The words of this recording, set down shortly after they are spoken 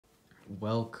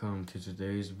Welcome to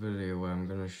today's video where I'm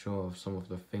gonna show off some of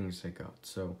the things I got.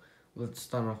 So let's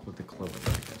start off with the clothing,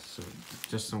 I guess. So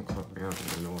just some clothing, I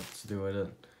don't really know what to do with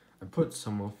it. I put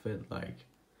some of it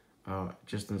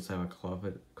just inside my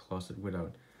closet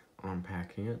without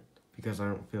unpacking it because I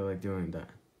don't feel like doing that.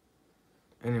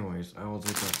 Anyways, I also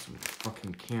got some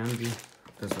fucking candy.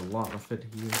 There's a lot of it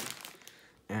here.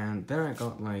 And then I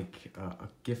got like a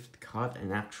gift card,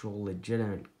 an actual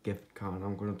legitimate gift card.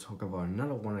 I'm going to talk about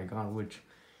another one I got, which,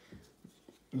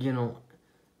 you know,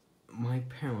 my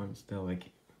parents,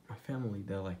 my family,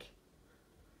 they're like,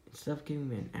 instead of giving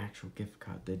me an actual gift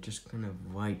card, they're just going to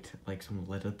write like some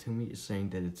letter to me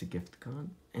saying that it's a gift card.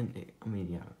 And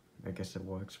yeah, I guess it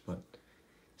works, but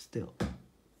still,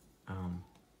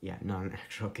 yeah, not an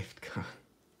actual gift card.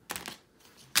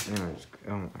 Anyways,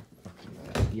 oh my fucking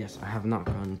god. Yes, I have not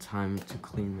gotten time to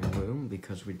clean my room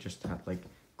because we just had like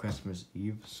Christmas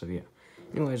Eve, so yeah.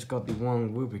 Anyways, got the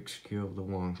wrong Rubik's Cube, the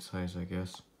wrong size, I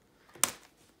guess.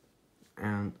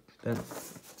 And then,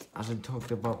 as I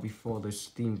talked about before, the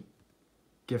Steam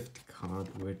gift card,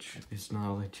 which is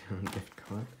not a legitimate gift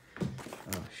card.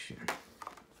 Oh shit.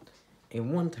 A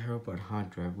 1 terabyte hard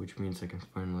drive, which means I can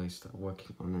finally start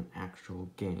working on an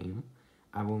actual game.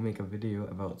 I will make a video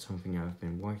about something I've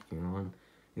been working on.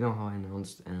 You know how I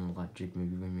announced an Logic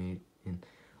movie we made in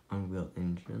Unreal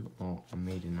Engine, or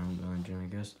made in Unreal Engine, I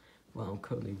guess. Well, I'm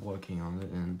currently working on it,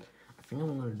 and I think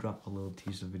I'm gonna drop a little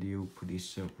teaser video pretty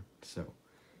soon. So,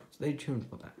 stay tuned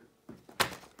for that.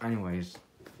 Anyways,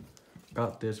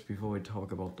 got this before we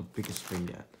talk about the biggest thing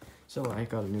yet. So I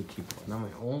got a new keyboard. Now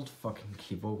my old fucking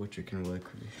keyboard, which I can really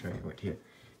quickly show you right here.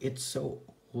 It's so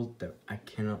old that I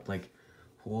cannot like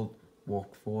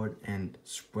walk forward and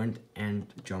sprint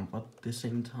and jump at the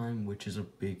same time, which is a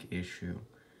big issue.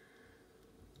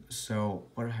 So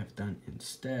what I have done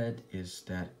instead is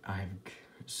that oh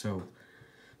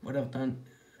my god,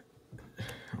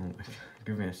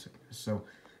 give me a second. So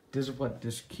this is what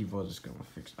this keyboard is gonna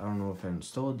fix. I don't know if I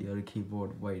installed the other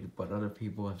keyboard right, but other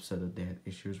people have said that they had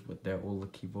issues with their older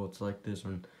keyboards like this,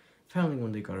 and finally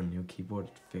when they got a new keyboard,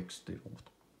 it fixed it.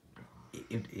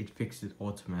 It fixed it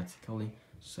automatically.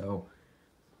 So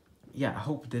yeah, I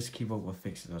hope this keyboard will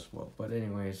fix it as well. But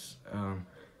anyways,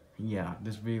 yeah,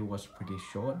 this video was pretty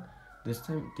short. This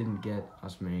time didn't get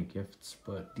as many gifts,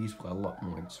 but these were a lot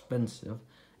more expensive,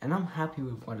 and I'm happy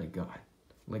with what I got.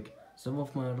 Like, some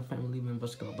of my other family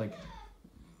members got like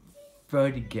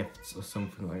 30 gifts or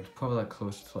something like that. Probably like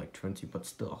close to like 20, but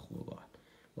still a whole lot.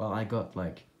 Well, I got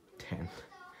like 10.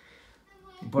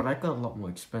 But I got a lot more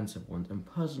expensive ones, and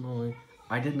personally,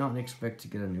 I did not expect to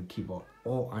get a new keyboard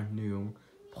or a new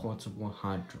portable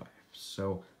hard drive.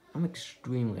 So I'm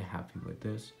extremely happy with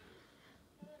this.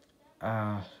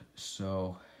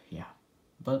 So yeah,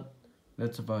 but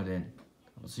that's about it.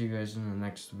 I'll see you guys in the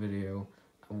next video,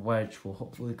 which will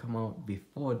hopefully come out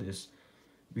before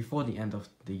the end of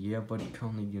the year. But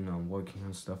currently, you know, I'm working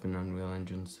on stuff in Unreal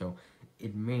Engine, so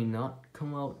it may not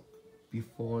come out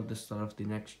before the start of the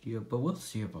next year, but we'll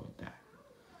see about that.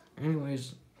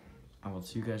 Anyways, I will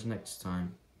see you guys next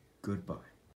time. Goodbye.